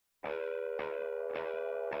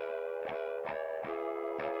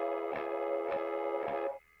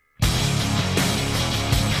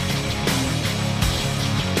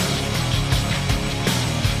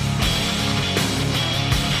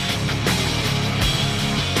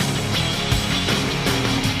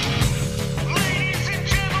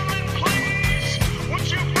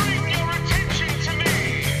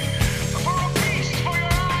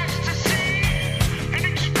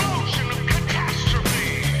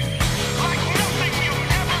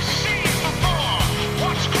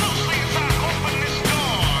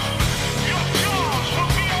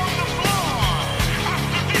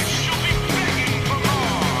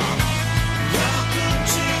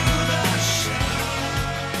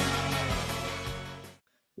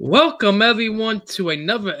Welcome, everyone, to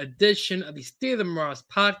another edition of the State of the Mars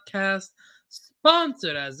podcast,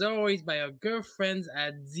 sponsored, as always, by our good friends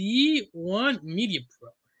at Z1 Media Pro,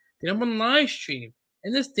 the number one live stream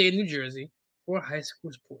in the state of New Jersey for high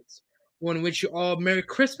school sports. One in which you all Merry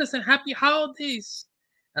Christmas and Happy Holidays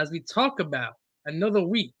as we talk about another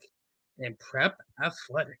week in prep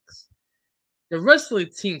athletics. The wrestling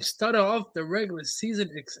team started off the regular season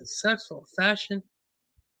in successful fashion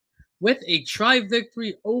with a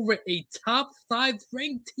victory over a top 5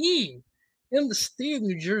 ranked team in the state of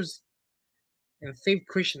New Jersey and Faith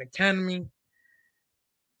Christian Academy.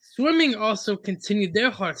 Swimming also continued their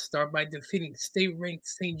hard start by defeating state-ranked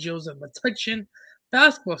St. Joseph Metuchen.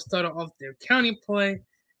 Basketball started off their county play,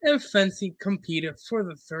 and fencing competed for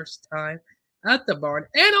the first time at the barn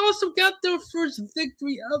and also got their first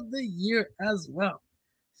victory of the year as well.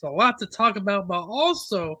 So a lot to talk about, but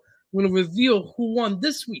also we're going to reveal who won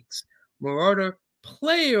this week's Marauder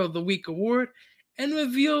Player of the Week award and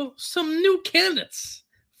reveal some new candidates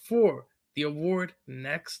for the award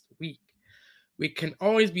next week. We can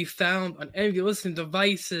always be found on any of your listening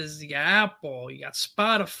devices. You got Apple, you got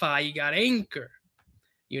Spotify, you got Anchor.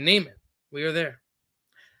 You name it, we are there.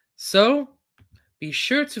 So be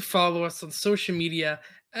sure to follow us on social media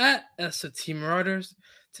at SOT Marauders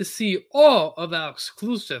to see all of our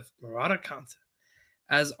exclusive Marauder content.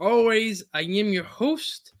 As always, I am your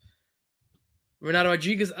host, Renato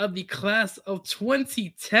Rodriguez of the class of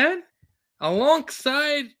 2010,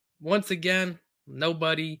 alongside, once again,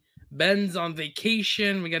 nobody. Ben's on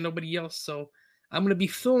vacation. We got nobody else, so I'm going to be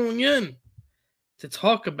filling in to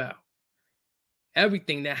talk about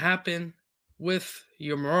everything that happened with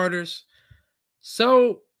your Marauders.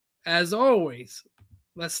 So, as always,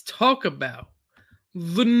 let's talk about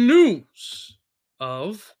the news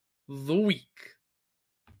of the week.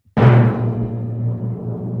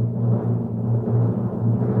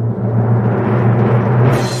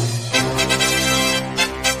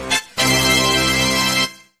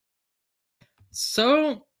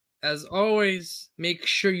 So, as always, make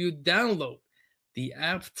sure you download the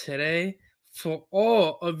app today for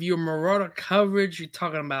all of your Marauder coverage. You're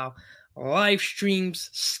talking about live streams,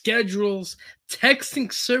 schedules,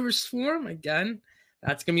 texting service form. Again,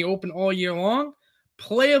 that's going to be open all year long.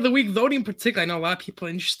 Play of the week voting in particular. I know a lot of people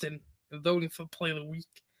are interested in voting for play of the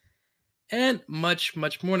week. And much,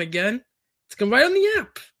 much more. And again, it's going right on the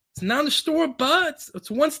app. It's not in the store, but it's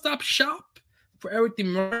a one-stop shop for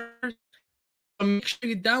everything Marauders. Make sure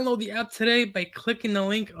you download the app today by clicking the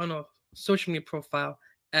link on a social media profile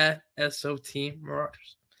at SOT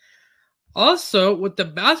Marauders. Also, with the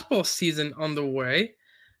basketball season on the way,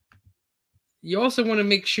 you also want to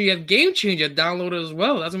make sure you have Game Changer downloaded as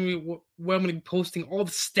well. That's where I'm going to be posting all the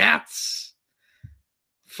stats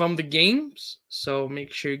from the games. So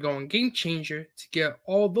make sure you go on Game Changer to get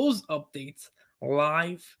all those updates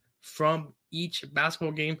live from each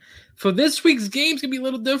basketball game. For this week's games, it's going to be a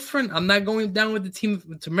little different. I'm not going down with the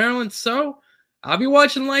team to Maryland, so I'll be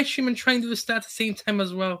watching live stream and trying to do the stats at the same time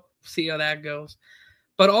as well. See how that goes.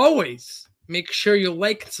 But always, make sure you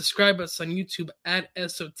like and subscribe us on YouTube at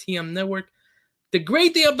SOTM Network. The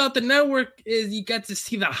great thing about the network is you get to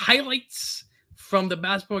see the highlights from the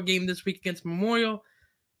basketball game this week against Memorial.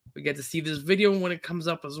 We get to see this video when it comes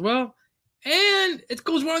up as well. And it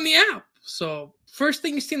goes right on the app. So first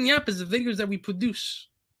thing you see in the app is the videos that we produce.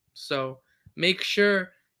 So make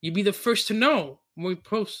sure you be the first to know when we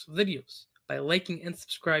post videos by liking and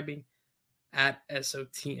subscribing at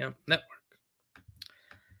SOTM Network.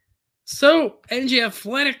 So NJ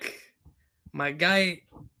Athletic, my guy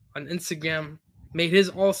on Instagram, made his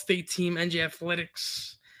all-state team, NJ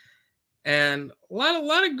Athletics. And a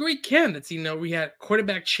lot of great candidates. You know, we had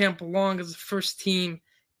quarterback Champ Long as the first team,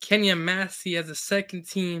 Kenya Massey as the second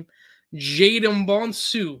team, Jaden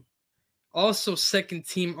Bonsu, also second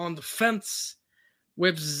team on defense,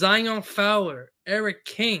 with Zion Fowler, Eric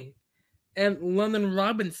King, and London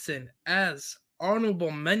Robinson as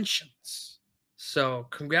honorable mentions. So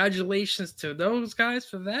congratulations to those guys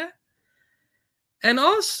for that. And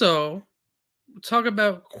also, we'll talk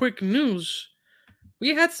about quick news. We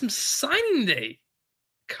had some signing day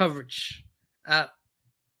coverage at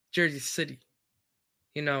Jersey City.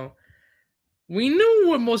 You know, we knew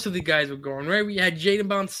where most of the guys were going, right? We had Jaden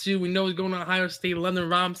Bonsu. We know he's going to Ohio State. London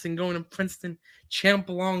Robinson going to Princeton. Champ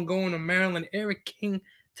Long going to Maryland. Eric King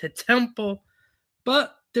to Temple.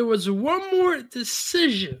 But there was one more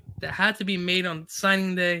decision that had to be made on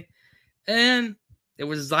signing day, and it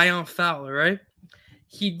was Zion Fowler, right?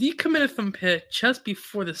 He decommitted from Pitt just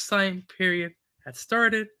before the signing period had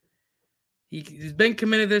started. He's been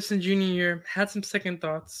committed this in junior year, had some second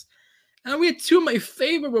thoughts. And we had two of my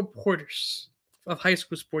favorite reporters of high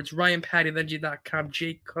school sports, Ryan Patty of NG.com,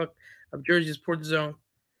 Jake Cook of Jersey Sports Zone.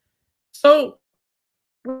 So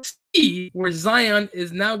we'll see where Zion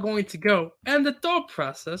is now going to go and the thought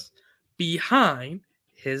process behind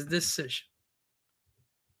his decision.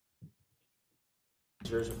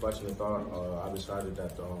 Serious reflection and thought, I decided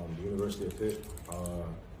that the University of Pitt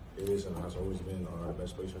is and has always been the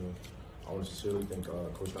best place for me. I want to sincerely thank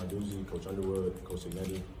Coach Narduzzi, Coach Underwood, Coach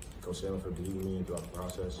Signetti, Coach Salem for believing in me throughout the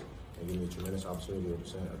process and giving me a tremendous opportunity to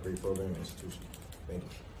represent a great program and institution. Thank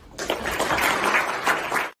you.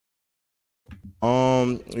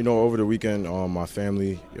 Over the weekend, my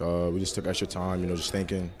family, we just took extra time, just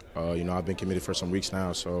thinking. I've been committed for some weeks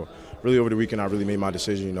now, so really over the weekend I really made my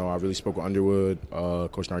decision. I really spoke with Underwood,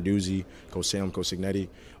 Coach Narduzzi, Coach Salem, Coach Signetti,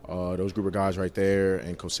 those group of guys right there,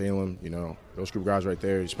 and Coach Salem, those group of guys right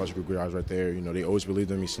there, special group of guys right there, they always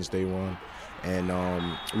believed in me since day one. And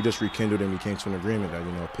we just rekindled and we came to an agreement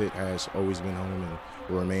that, Pitt has always been home and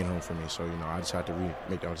will remain home for me. So, I just had to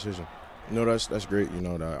make that decision. That's great.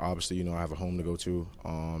 That obviously, I have a home to go to.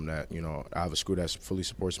 That I have a school that fully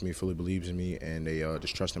supports me, fully believes in me, and they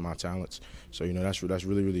just trust in my talents. So that's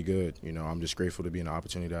really, really good. I'm just grateful to be in the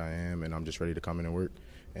opportunity that I am, and I'm just ready to come in and work.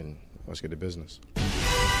 And let's get to business.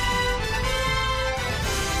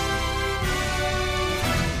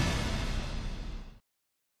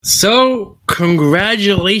 So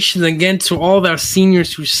congratulations again to all of our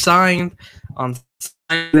seniors who signed on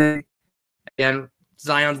Sunday. Again,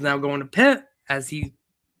 Zion's now going to Pitt as he's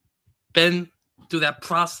been through that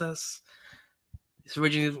process. He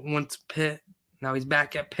originally went to Pitt. Now he's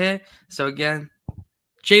back at Pitt. So again,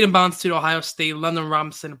 Jaden Bonds to Ohio State, London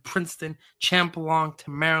Robinson to Princeton, Champalong to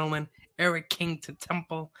Maryland, Eric King to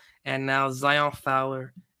Temple, and now Zion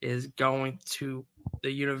Fowler is going to the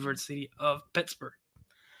University of Pittsburgh.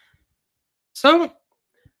 So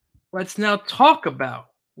let's now talk about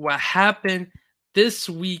what happened this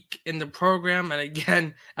week in the program. And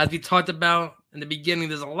again, as we talked about in the beginning,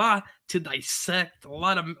 there's a lot to dissect, a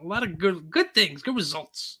lot of good things, good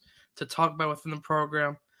results to talk about within the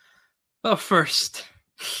program. But first,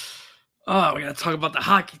 we gotta talk about the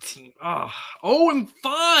hockey team.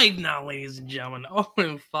 0-5 now, ladies and gentlemen.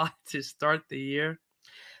 0-5 to start the year.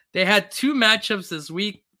 They had two matchups this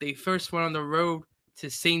week. They first went on the road to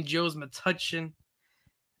St. Joe's Metuchen.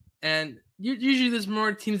 And usually there's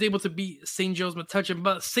more teams able to beat St. Joe's Metuchen,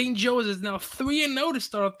 but St. Joe's is now 3-0 to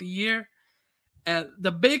start off the year. And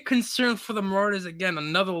the big concern for the Marauders, again,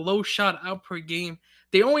 another low shot out per game.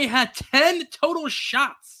 They only had 10 total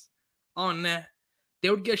shots on net. They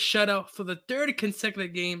would get shut out for the third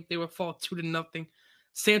consecutive game. They would fall 2-0.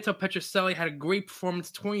 Santo Petrocelli had a great performance,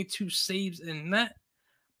 22 saves in net.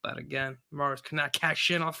 But again, Marauders could not cash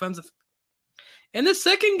in offensively. In the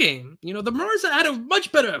second game, the Marauders had a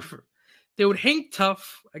much better effort. They would hang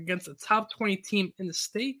tough against a top 20 team in the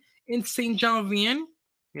state in St. John Vianney.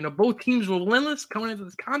 Both teams were winless coming into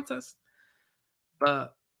this contest.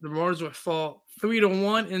 But the Marauders would fall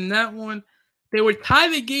 3-1 in that one. They would tie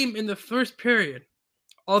the game in the first period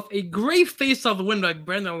off a great face-off win by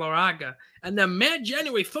Brandon Laraga. And then Matt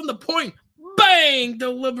January from the point, bang,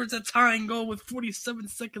 delivers a tying goal with 47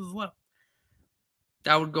 seconds left.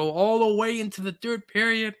 That would go all the way into the third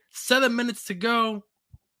period. 7 minutes to go.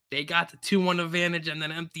 They got the 2-1 advantage and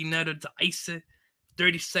then empty netter to ice it.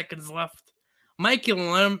 30 seconds left. Mikey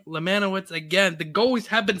Lemanowitz, again, the goals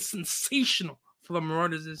have been sensational for the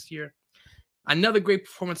Marauders this year. Another great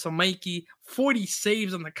performance from Mikey. 40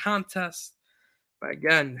 saves on the contest. But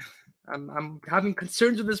again, I'm having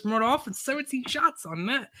concerns with this Marauder offense. 17 shots on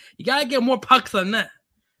net. You got to get more pucks on net.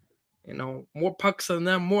 More pucks on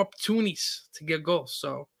them, more opportunities to get goals.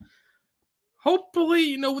 So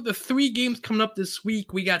hopefully, with the 3 games coming up this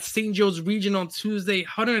week, we got St. Joe's Region on Tuesday,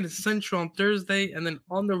 Huntington Central on Thursday, and then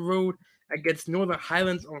on the road against Northern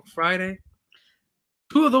Highlands on Friday.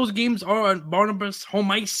 2 of those games are on Barnabas home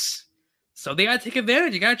ice. So they got to take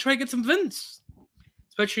advantage. You got to try to get some wins.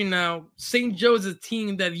 Especially now, St. Joe's is a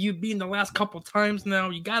team that you've beaten the last couple times now.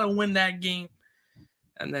 You got to win that game.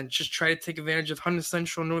 And then just try to take advantage of Huntington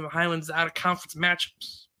Central and Northern Highlands out of conference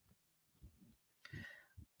matchups.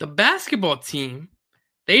 The basketball team,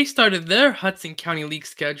 they started their Hudson County League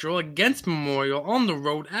schedule against Memorial on the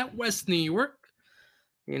road at West New York.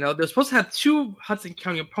 They're supposed to have 2 Hudson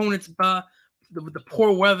County opponents, but with the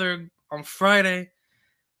poor weather on Friday,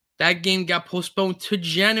 that game got postponed to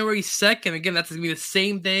January 2nd. Again, that's going to be the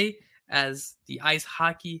same day as the ice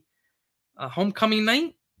hockey homecoming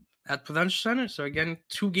night at Prudential Center. So again,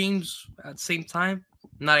 2 games at the same time.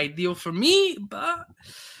 Not ideal for me, but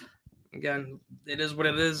again, it is what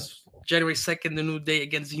it is. January 2nd, the new day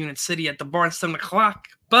against Unit City at the barn, 7 o'clock.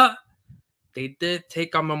 But they did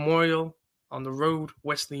take on Memorial on the road,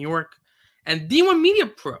 West New York. And D1 Media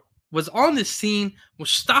Pro was on the scene.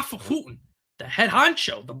 Mustafa Houghton, the head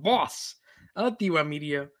honcho, the boss of D1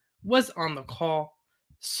 Media, was on the call.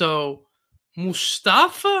 So,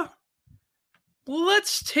 Mustafa,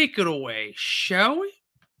 let's take it away, shall we?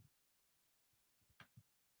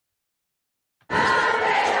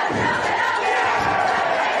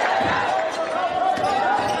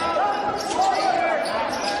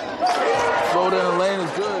 Slow down the lane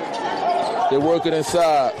is good. They're working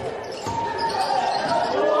inside.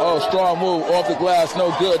 Oh, strong move off the glass,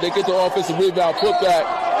 no good. They get the offensive rebound, put back,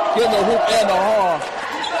 get the hoop and the horn.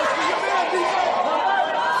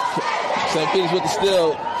 St. Peter's with the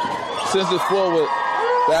steal, sends it forward.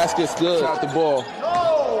 Basket's good. Out the ball.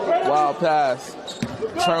 Wild pass.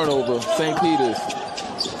 Turnover. St. Peter's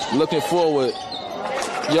looking forward.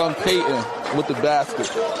 Young Peyton with the basket.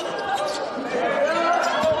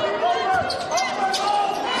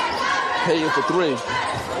 Peyton for three.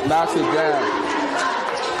 Knocks it down.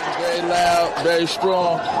 Very loud, very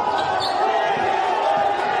strong.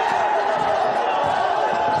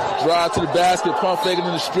 Drive to the basket, pump faking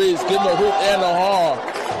in the streets, getting the hoop and the horn.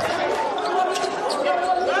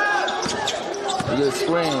 You get a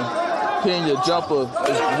screen. Pena jumper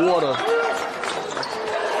is water.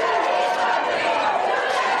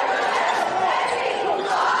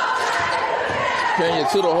 Pena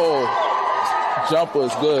to the hole. Jumper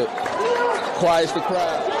is good. Quiets the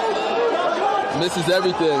crowd. Misses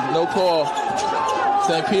everything. No call.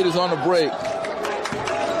 St. Peter's on the break.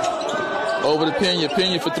 Over to Pena.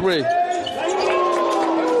 Pena for three.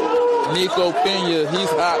 Nico Pena, he's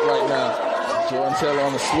hot right now. Jordan Taylor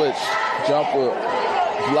on the switch. Jumper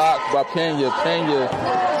blocked by Pena. Pena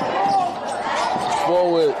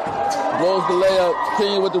forward. Blows the layup.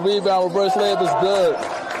 Pena with the rebound. Reverse layup is good.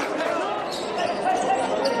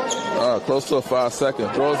 Close to a 5 second.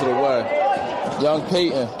 Throws it away. Young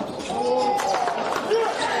Peyton.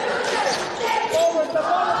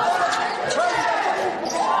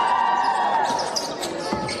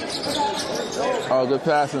 Oh, good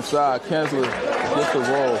pass inside. Kensler gets the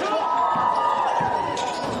roll.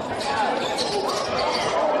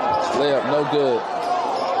 Layup, no good.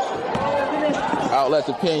 Outlet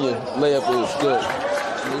to Pena. Layup is good.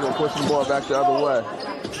 We're going to push the ball back the other way.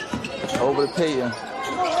 Over to Peyton.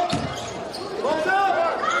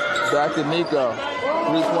 Back to Nico.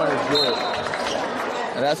 3-point is good.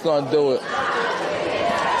 And that's going to do it.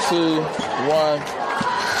 2-1.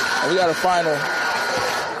 And we got a final.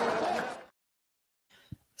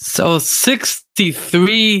 So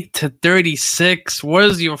 63-36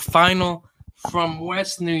 was your final from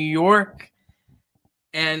West New York.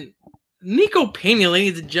 And Nico Pena,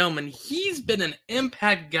 ladies and gentlemen, he's been an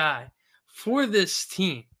impact guy for this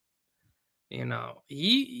team. You know,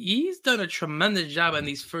 he's done a tremendous job in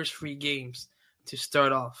these first 3 games to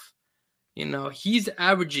start off. You know, he's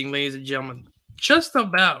averaging, ladies and gentlemen, just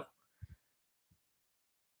about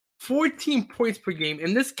 14 points per game.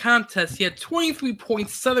 In this contest, he had 23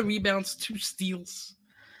 points, 7 rebounds, 2 steals.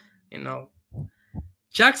 You know,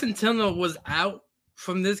 Jackson Tindall was out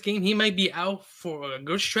from this game. He might be out for a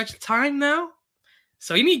good stretch of time now.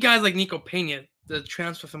 So you need guys like Nico Pena, the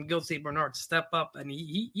transfer from Guild St. Bernard, to step up, and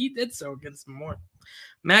he did so against them more.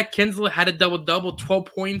 Matt Kinsler had a double-double, 12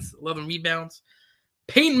 points, 11 rebounds.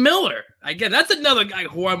 Peyton Miller, again, that's another guy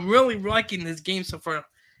who I'm really liking his game so far.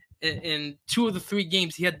 In 2 of the 3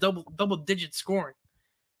 games, he had double-digit scoring,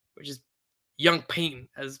 which is young Peyton,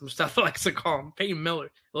 as Mustafa likes to call him. Peyton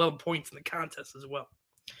Miller, 11 points in the contest as well.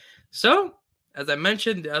 So, as I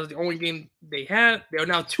mentioned, that was the only game they had. They are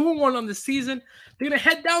now 2-1 on the season. They're going to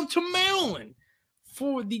head down to Maryland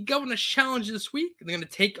for the Governor's Challenge this week. They're going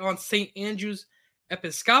to take on St. Andrew's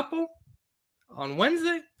Episcopal on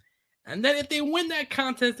Wednesday. And then if they win that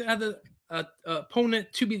contest, they have the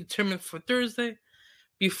opponent to be determined for Thursday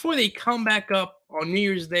before they come back up on New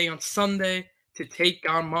Year's Day on Sunday to take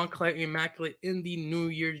on Montclair Immaculate in the New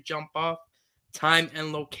Year's jump-off. Time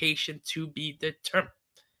and location to be determined.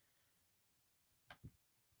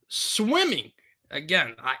 Swimming.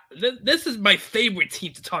 Again, this is my favorite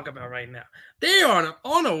team to talk about right now. They are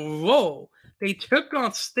on a roll. They took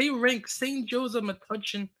on state-ranked St. Joseph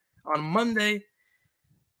Metuchen on Monday.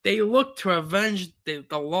 They looked to avenge the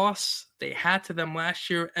loss they had to them last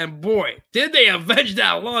year. And boy, did they avenge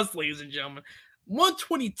that loss, ladies and gentlemen.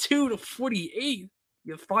 122-48.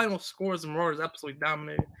 The final scores and Marauders absolutely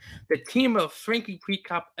dominated. The team of Frankie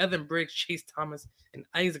Prekop, Evan Briggs, Chase Thomas, and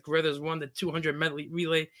Isaac Rithers won the 200 medley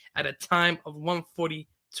relay at a time of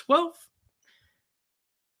 1:40.12.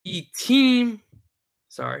 The team,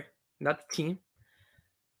 sorry, not the team.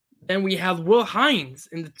 Then we have Will Hines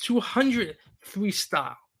in the 200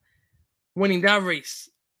 freestyle. winning that race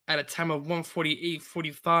at a time of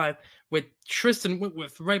 1:48:45, with Tristan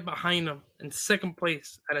Whitworth right behind him in second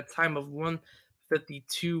place at a time of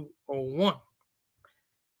 1:52:01.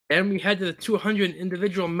 And we head to the 200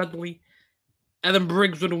 individual medley. Evan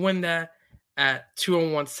Briggs would win that at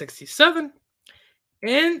 2:01:67.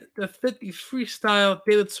 And the 50 freestyle,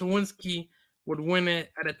 David Sawinski would win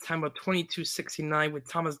it at a time of 22:69, with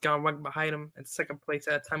Thomas Gahn right behind him in second place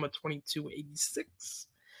at a time of 22:86.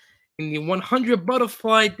 In the 100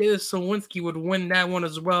 butterfly, David Sawinski would win that one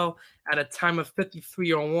as well at a time of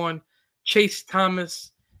 53:01. Chase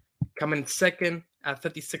Thomas coming second at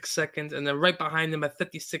 56 seconds, and then right behind him at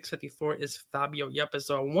 56:54 is Fabio Yepes.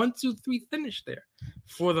 So a 1-2-3 finish there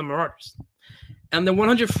for the Marauders. And the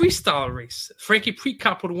 100 freestyle race, Frankie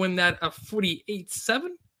Prekop would win that at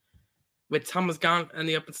 48:7, with Thomas Gahn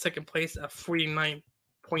ending up in second place at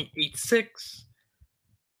 49.86.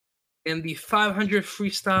 In the 500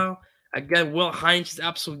 freestyle, again, Will Heinz is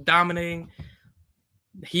absolutely dominating.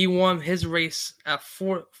 He won his race at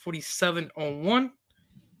 4:47:01.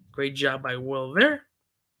 Great job by Will there.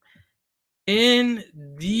 In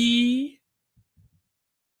the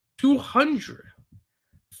 200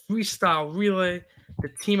 freestyle relay, the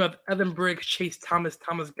team of Evan Briggs, Chase Thomas,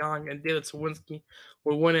 Thomas Gahn, and David Sawinski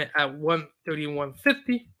will win it at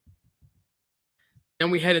 1:31:50.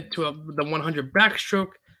 Then we headed to the 100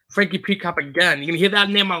 backstroke. Frankie Prekop again. You're going to hear that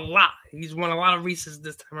name a lot. He's won a lot of races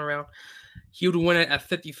this time around. He would win it at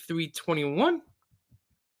 53:21.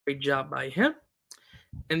 Great job by him.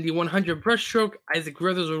 In the 100 breaststroke, Isaac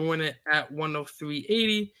Rivers would win it at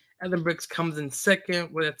 1:03:80. Evan Briggs comes in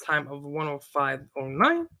second with a time of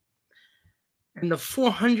 1:05:09. In the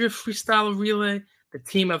 400 freestyle relay, the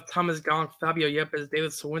team of Thomas Gahn, Fabio Yepes,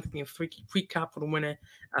 David Sawinski, and Frankie Prekop would win it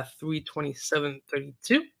at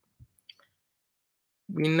 3:27:32.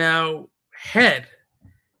 We now head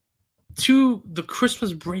to the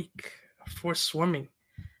Christmas break for swimming.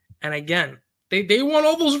 And again, they won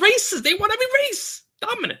all those races. They won every race.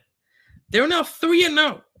 Dominant. They're now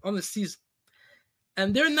 3-0 on the season.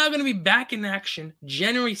 And they're now going to be back in action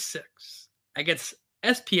January 6th against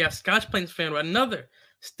SPF, Scotch Plains Fan, another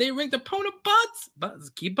state-ranked opponent, but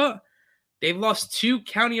keep up. They've lost 2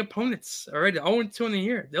 county opponents already, 0-2 in the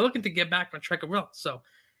year. They're looking to get back on track of well. So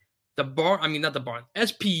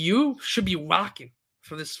SPU should be rocking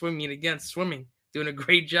for this swim meet again. Swimming, doing a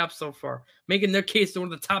great job so far, making their case to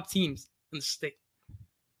one of the top teams in the state.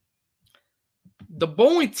 The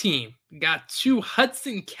bowling team got 2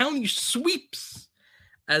 Hudson County sweeps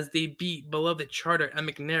as they beat beloved Charter and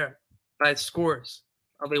McNair by scores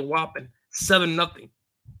of a whopping 7-0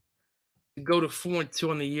 to go to 4-2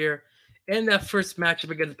 on the year. And that first matchup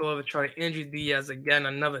against beloved Charter, Andrew Diaz, again,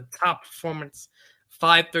 another top performance,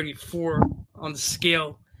 534 on the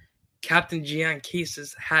scale. Captain Gian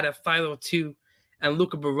Cases had a 502, and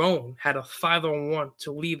Luca Barone had a 501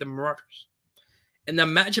 to lead the Marauders. In the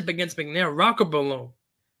matchup against McNair, Rocco Barone,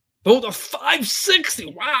 both a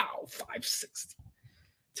 560. Wow, 560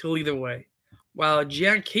 to lead the way. While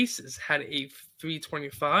Gian Cases had a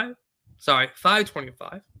 525,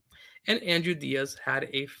 and Andrew Diaz had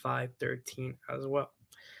a 513 as well.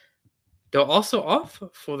 They're also off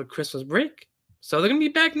for the Christmas break, so they're going to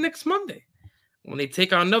be back next Monday when they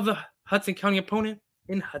take on another Hudson County opponent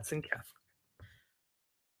in Hudson Catholic.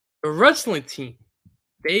 The wrestling team,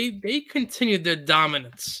 they continued their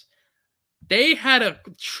dominance. They had a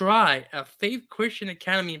try at Faith Christian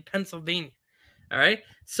Academy in Pennsylvania. All right,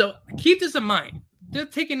 so keep this in mind. They're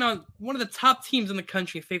taking on one of the top teams in the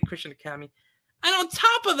country, Faith Christian Academy. And on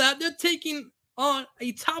top of that, they're taking on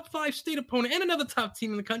a top 5 state opponent and another top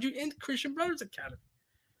team in the country in Christian Brothers Academy.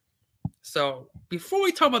 So before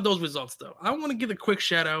we talk about those results, though, I want to give a quick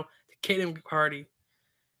shout out to Caden McCarty.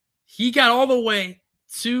 He got all the way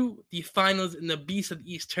to the finals in the Beast of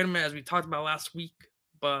the East tournament, as we talked about last week,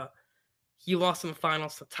 but he lost in the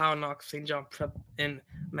finals to Tyler Knox, St. John Prep in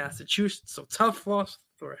Massachusetts. So tough loss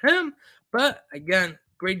for him, but again,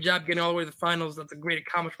 great job getting all the way to the finals. That's a great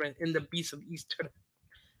accomplishment in the Beast of the East tournament.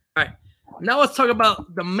 All right, now let's talk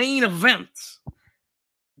about the main event.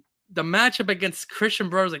 The matchup against Christian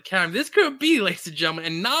Brothers Academy. This could be, ladies and gentlemen, a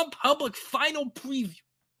non-public final preview.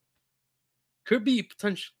 Could be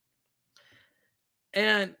potential.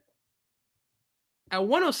 And at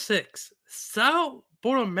 106, Sal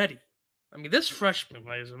Borrometti. I mean, this freshman,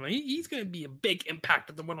 ladies and gentlemen, he's going to be a big impact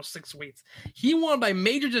at the 106 weights. He won by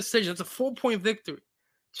major decision. It's a 4-point victory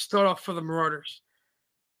to start off for the Marauders.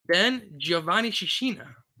 Then Giovanni Shishina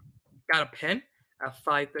got a pin at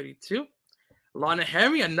 532. Lana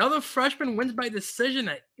Henry, another freshman, wins by decision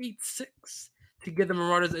at 8-6 to give the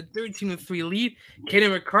Marauders a 13-3 lead.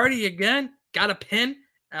 Caden McCarty again got a pin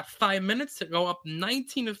at 5 minutes to go up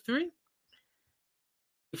 19-3.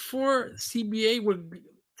 Before CBA would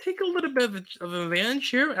take a little bit of an advantage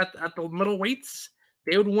here at the middleweights,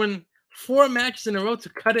 they would win 4 matches in a row to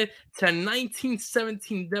cut it to a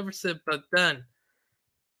 19-17 deficit, but then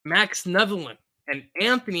Max Netherland and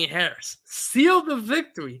Anthony Harris sealed the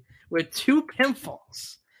victory with 2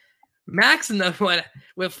 pinfalls. Max Netherland,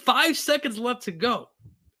 with 5 seconds left to go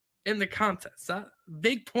in the contest,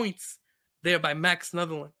 big points there by Max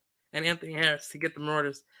Netherland and Anthony Harris to get the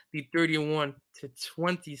Marauders the 31-26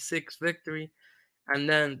 victory. And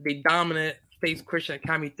then they dominate, face Christian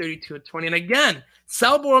Akami 32-20. And again,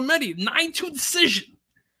 Sal Borromedi, 9-2 decision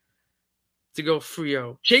to go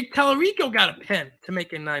 3-0. Jake Tallarico got a pin to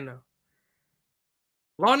make it 9-0.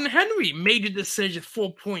 Lawton Henry, major decision,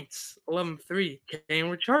 4 points, 11-3. Kane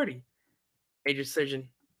Ricciardi, major decision,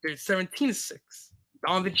 17-6.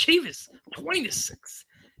 Donovan Chavis, 20-6.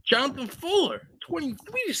 Jonathan Fuller,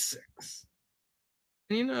 23-6.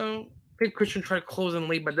 And, Big Christian tried to close in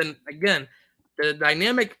late, but then again, the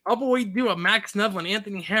dynamic upperweight duo of Max Neville and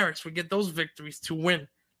Anthony Harris would get those victories to win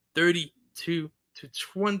 32-20.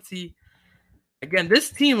 Again, this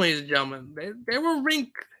team, ladies and gentlemen, they were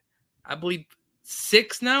ranked, I believe,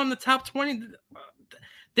 6 now in the top 20.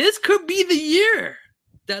 This could be the year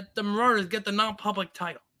that the Marauders get the non-public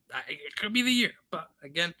title. It could be the year, but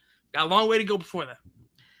again, got a long way to go before that.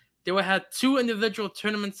 They will have 2 individual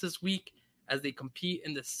tournaments this week as they compete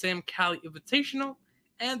in the Sam Cali Invitational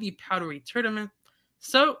and the Powdery Tournament.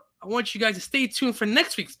 So I want you guys to stay tuned for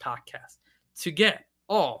next week's podcast to get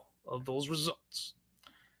all of those results.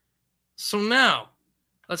 So now,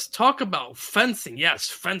 let's talk about fencing. Yes,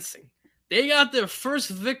 fencing. They got their first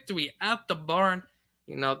victory at the barn.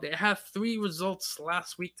 They had 3 results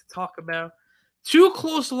last week to talk about. 2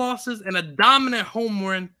 close losses and a dominant home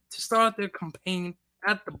win to start their campaign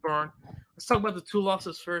at the barn. Let's talk about the 2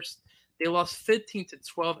 losses first. They lost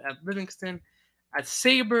 15-12 at Livingston. At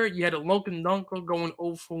Sabre, you had a Logan Dunkel going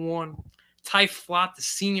 0-1. Ty Flott, the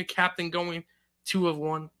senior captain, going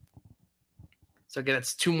 2-1. So again,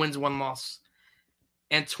 that's 2 wins, 1 loss.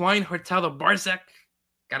 Antoine Hurtado Barzak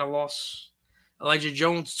got a loss. Elijah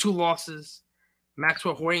Jones, 2 losses.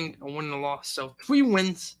 Maxwell Huang, a win and a loss. So 3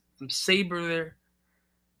 wins from Sabre there.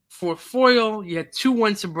 For Foil, you had 2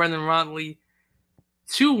 wins from Brendan Rodley,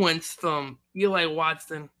 2 wins from Eli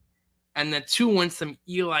Watson, and then 2 wins from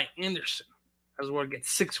Eli Anderson. As well, get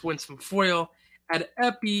 6 wins from Foil. At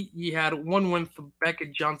Epi, you had 1 win from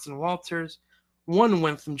Beckett Johnson Walters, 1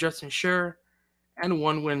 win from Justin Scher, and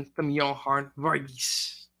 1 win from Johan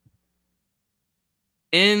Varghese.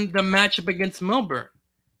 In the matchup against Melbourne,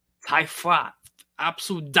 Ty Flott,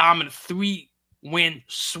 absolute dominant 3-win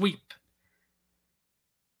sweep.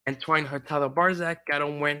 Antoine Hurtado Barzak got a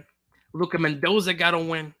win. Luca Mendoza got a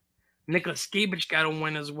win. Nicholas Gabich got a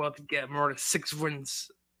win as well to get more than 6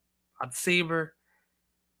 wins at Sabre.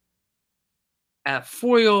 At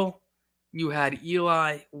Foil, you had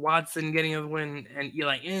Eli Watson getting a win and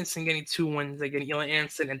Eli Anderson getting 2 wins. Again, Eli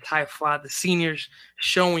Anderson and Ty Flott, the seniors,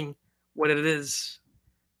 showing what it is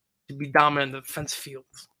to be dominant in the defense field.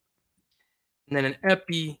 And then in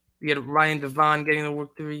Epi, you had Ryan Devon getting the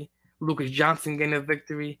victory, Lucas Johnson getting a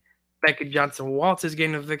victory, Beckett Johnson Walters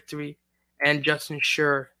getting a victory, and Justin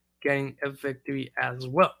Scher getting a victory as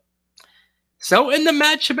well. So in the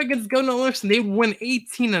matchup against Gunnar Olafsson, they win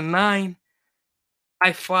 18-9.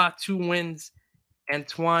 Ty Flott, 2 wins.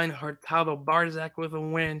 Antoine Hurtado Barzak with a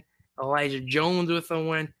win. Elijah Jones with a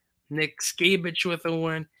win. Nick Skabich with a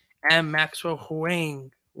win. And Maxwell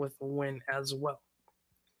Huang with a win as well.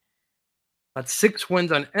 That's 6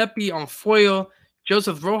 wins on Epi. On Foil,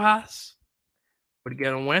 Joseph Rojas would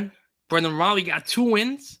get a win. Brendan Raleigh got 2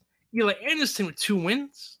 wins. Eli Anderson with 2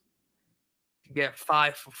 wins. You get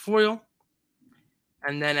 5 for Foil.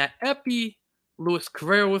 And then at Epi, Luis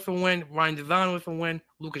Carrera with a win. Ryan Devon with a win.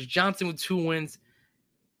 Lucas Johnson with 2 wins.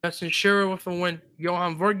 Justin Scher with a win.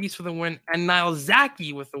 Johan Varghese with a win. And Niall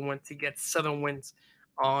Zaki with a win to get 7 wins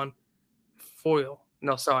on Foil.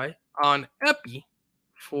 On Epi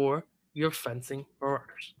for your fencing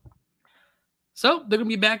Marauders. So they're going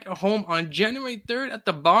to be back at home on January 3rd at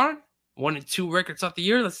the barn. 1-2 records off the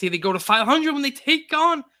year. Let's see if they go to 500 when they take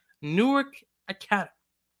on Newark Academy.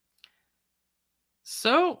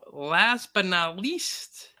 So, last but not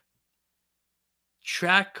least,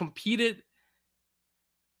 track competed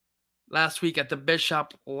last week at the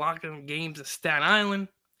Bishop Lockdown Games in Staten Island.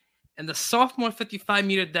 And the sophomore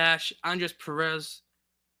 55-meter dash, Andres Perez,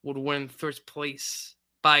 would win first place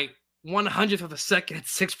by 100th of a second at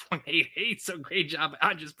 6.88. So, great job,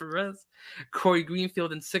 Andres Perez. Corey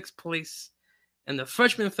Greenfield in 6th place. And the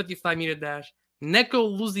freshman 55-meter dash,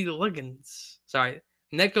 Neko Luzi Liggins.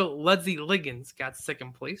 Neko Ledzy Liggins got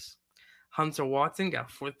 2nd place. Hunter Watson got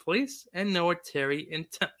 4th place. And Noah Terry in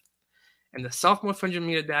 10th. And the sophomore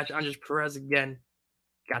 300-meter dash, Andres Perez again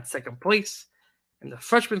got 2nd place. And the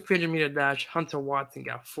freshman 300-meter dash, Hunter Watson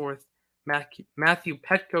got 4th. Matthew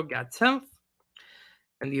Petko got 10th.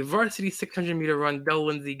 And the varsity 600-meter run, Del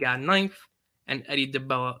Lindsay got 9th. And Eddie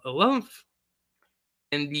DeBella 11th.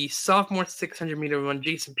 In the sophomore 600-meter run,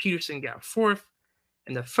 Jason Peterson got 4th.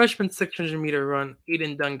 In the freshman 600-meter run,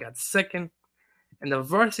 Aiden Dunn got 2nd. In the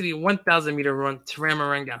varsity 1,000-meter run, Taran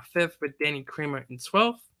Moran got 5th with Danny Kramer in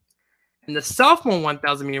 12th. In the sophomore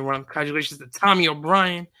 1,000-meter run, congratulations to Tommy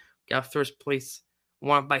O'Brien, got 1st place,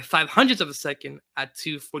 won by 500ths of a second at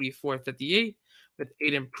 2:44.58 with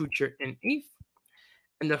Aiden Prucher in 8th.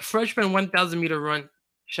 In the freshman 1,000-meter run,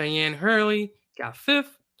 Cheyenne Hurley got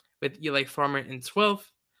 5th with Eli Farmer in 12th.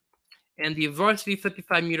 And the varsity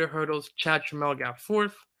 55-meter hurdles, Chad Trammell got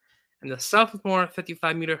 4th. And the sophomore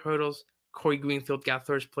 55-meter hurdles, Corey Greenfield got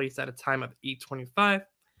 3rd place at a time of 8:25.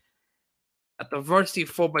 At the varsity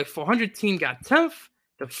 4x400 team got 10th.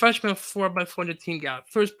 The freshman 4x400 team got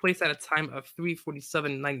 1st place at a time of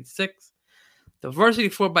 3:47.96. The varsity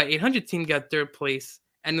 4x800 team got 3rd place.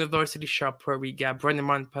 And the varsity shot pro, we got Brendan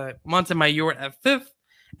Montemayor at 5th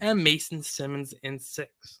and Mason Simmons in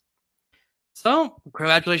 6th. So,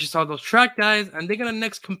 congratulations to all those track guys. And they're going to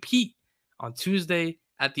next compete on Tuesday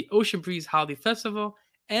at the Ocean Breeze Holiday Festival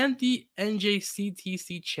and the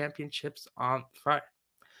NJCTC Championships on Friday.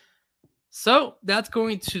 So, that's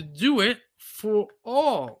going to do it for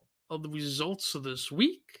all of the results of this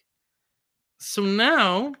week. So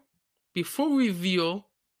now, before we reveal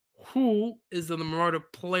who is the Marauder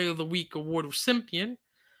Player of the Week award recipient,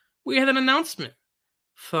 we had an announcement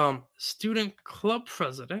from Student Club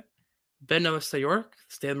President Ben Novosayork,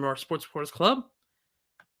 State of the Marauder Sports Reporters Club,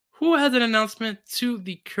 who has an announcement to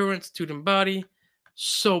the current student body.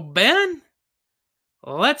 So, Ben,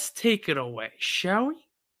 let's take it away, shall we?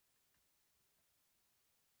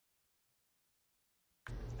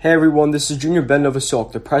 Hey everyone, this is Junior Ben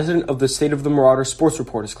Novosayork, the president of the State of the Marauder Sports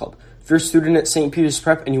Reporters Club. If you're a student at St. Peter's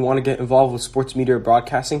Prep and you want to get involved with sports media or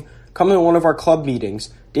broadcasting, come to one of our club meetings.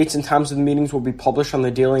 Dates and times of the meetings will be published on the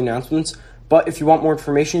daily announcements, but if you want more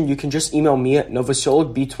information, you can just email me at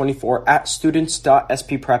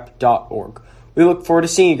novosayorkb24@students.spprep.org. We look forward to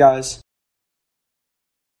seeing you guys.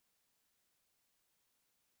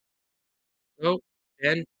 So,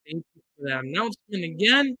 Ben, thank you for that announcement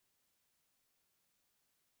again.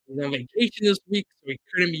 He's on vacation this week, so he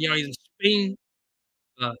couldn't be on. He's in Spain.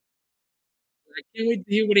 I can't wait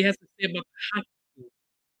to hear what he has to say about the hockey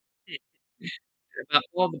team. About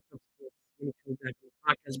all the sports when he comes back to the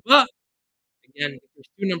podcast. But, again, if you're a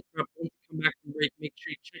student prep, once you come back from break, make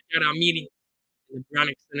sure you check out our meeting in the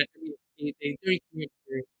Browning Center every day during community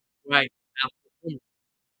period right after homework.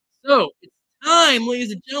 So, it's time,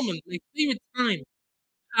 ladies and gentlemen, my favorite time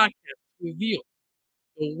podcast to reveal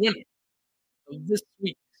the winner of this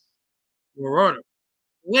week's Marauder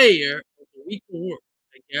Player of the Week award.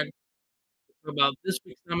 Again, talk about this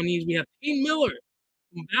week's nominees. We have Payne Miller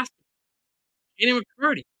from basketball, Jayden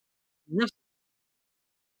McCarty from wrestling,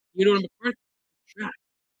 Theodore McCarthy from track,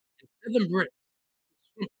 and Evan Britt from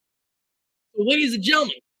swimming. So, ladies and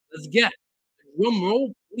gentlemen, let's get the drum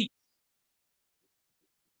roll, please.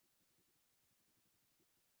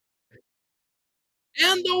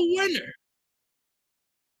 And the winner.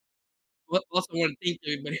 Also, I want to thank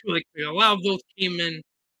everybody really quick. A lot of votes came in,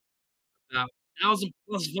 about 1,000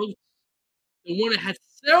 plus votes. The winner had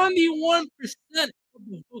 71% of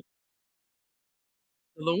the votes.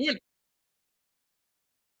 So the winner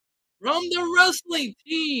from the wrestling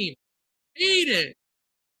team, Jayden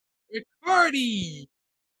McCarty.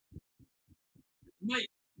 Mike.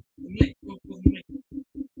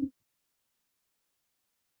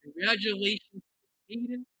 Congratulations to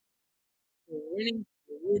Jayden for winning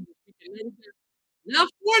the award this week. Now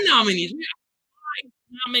 4 nominees. We have 5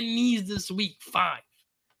 nominees this week. 5.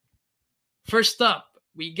 First up,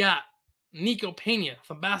 we got Nico Pena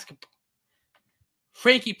from basketball,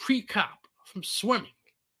 Frankie Prekop from swimming,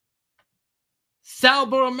 Sal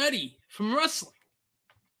Borometti from wrestling,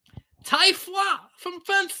 Ty Fla from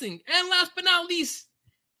fencing, and last but not least,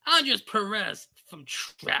 Andres Perez from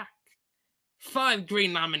track. 5 great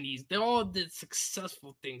nominees. They all did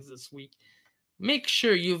successful things this week. Make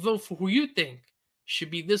sure you vote for who you think should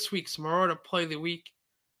be this week's Marauder Play of the Week.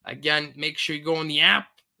 Again, make sure you go on the app,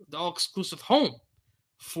 the all-exclusive home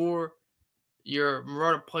for your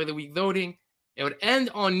Marauder Play of the Week voting. It would end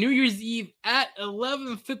on New Year's Eve at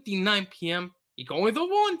 11:59 p.m. You can only vote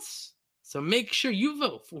once, so make sure you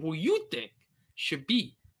vote for who you think should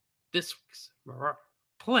be this week's Marauder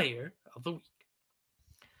Player of the Week.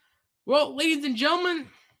 Well, ladies and gentlemen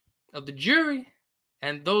of the jury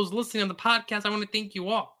and those listening on the podcast, I want to thank you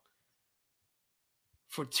all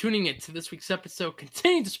for tuning in to this week's episode.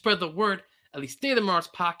 Continue to spread the word at the State of the Marauders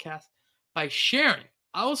podcast by sharing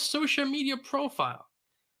our social media profile.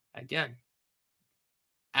 Again,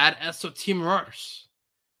 at SOT Marauders.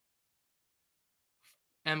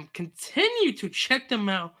 And continue to check them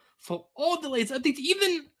out for all the latest updates,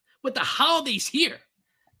 even with the holidays here.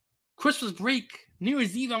 Christmas break, New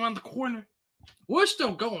Year's Eve around the corner. We're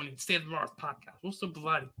still going in State of the Marauders podcast. We're still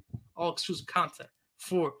providing all exclusive content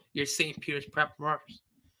for your St. Peter's Prep Marauders.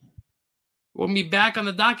 We'll be back on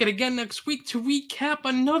the docket again next week to recap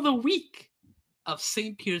another week of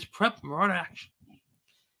St. Peter's Prep Marauder action.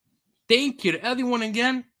 Thank you to everyone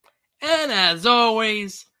again. And as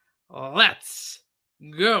always, let's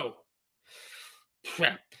go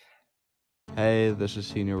Prep. Hey, this is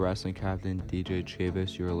Senior Wrestling Captain DJ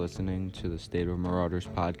Chavis. You're listening to the State of Marauders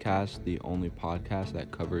podcast, the only podcast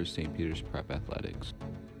that covers St. Peter's Prep Athletics.